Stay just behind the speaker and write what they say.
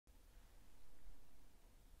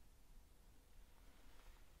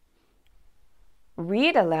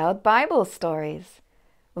Read Aloud Bible Stories,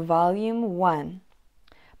 Volume 1,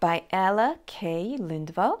 by Ella K.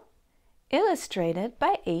 Lindvall, illustrated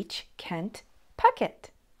by H. Kent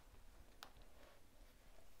Puckett.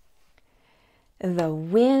 The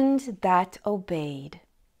Wind That Obeyed.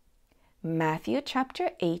 Matthew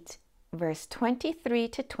chapter 8, verse 23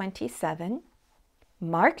 to 27,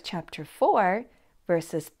 Mark chapter 4,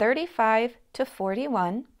 verses 35 to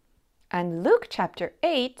 41, and Luke chapter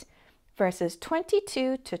 8, verses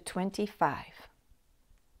 22 to 25.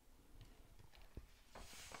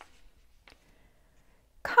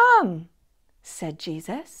 "Come," said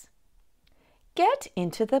Jesus. "Get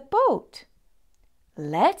into the boat.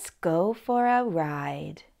 Let's go for a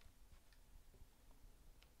ride."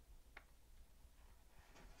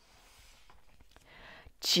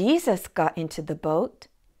 Jesus got into the boat.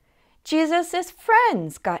 Jesus'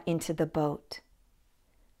 friends got into the boat.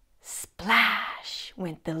 Splash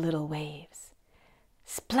went the little waves.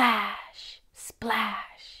 Splash,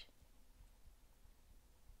 splash.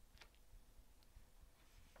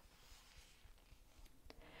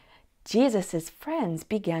 Jesus' friends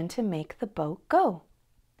began to make the boat go.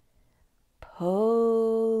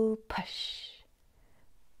 Pull, push.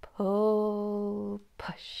 Pull,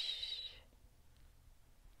 push.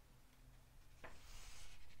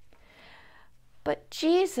 But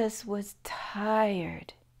Jesus was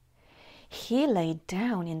tired. He lay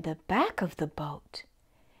down in the back of the boat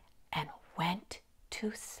and went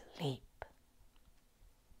to sleep.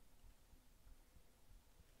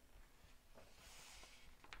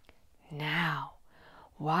 Now,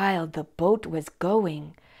 while the boat was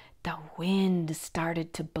going, the wind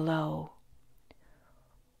started to blow.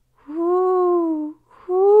 Whoo,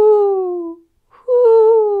 whoo,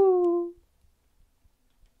 whoo.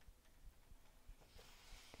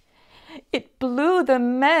 It blew the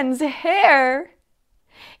men's hair.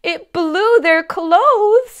 It blew their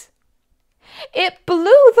clothes. It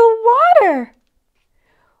blew the water.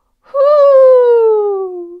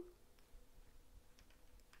 Whoo!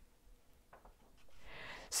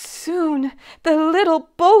 Soon the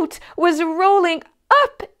little boat was rolling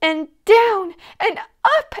up and down and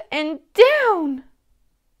up and down.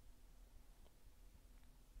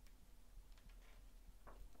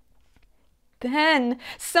 Then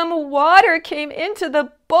some water came into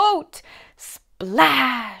the boat.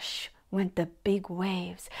 Splash went the big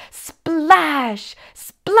waves. Splash,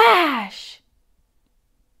 splash.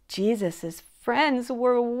 Jesus' friends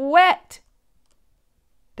were wet.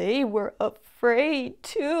 They were afraid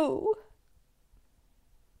too.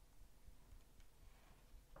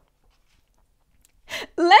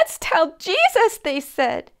 "Let's tell Jesus," they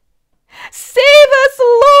said. "Save us,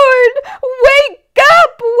 Lord! Wake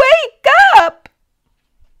up! Wake up!"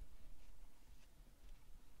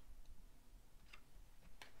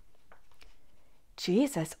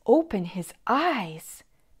 Jesus opened his eyes.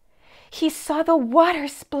 He saw the water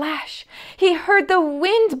splash. He heard the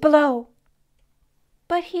wind blow.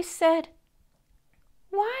 But he said,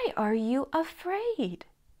 "Why are you afraid?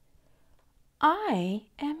 I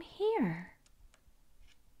am here."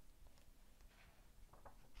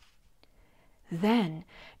 Then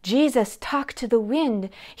Jesus talked to the wind.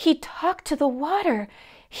 He talked to the water.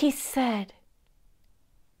 He said,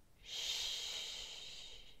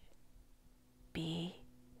 "Shh, be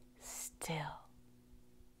still."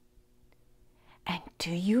 And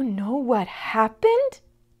do you know what happened?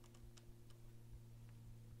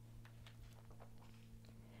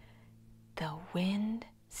 The wind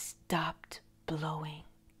stopped blowing.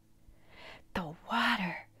 The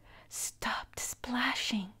water stopped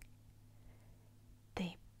splashing.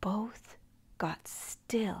 They both got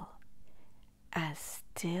still, as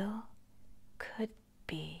still could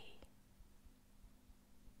be.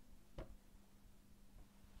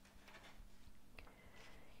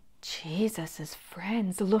 Jesus'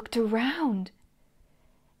 friends looked around.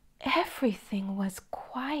 Everything was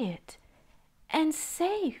quiet and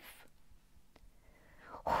safe.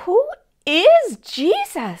 "Who is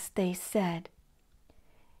Jesus?" they said.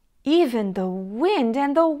 "Even the wind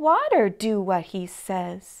and the water do what he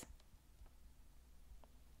says."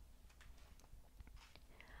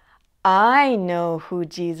 I know who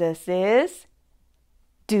Jesus is.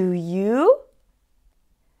 Do you?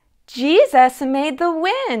 Jesus made the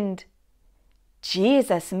wind.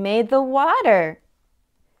 Jesus made the water.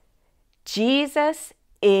 Jesus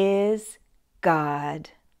is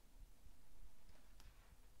God.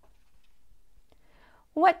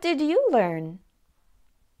 What did you learn?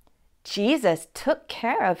 Jesus took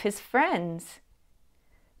care of his friends.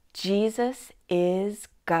 Jesus is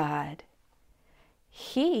God.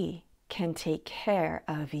 He can take care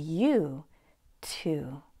of you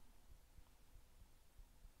too.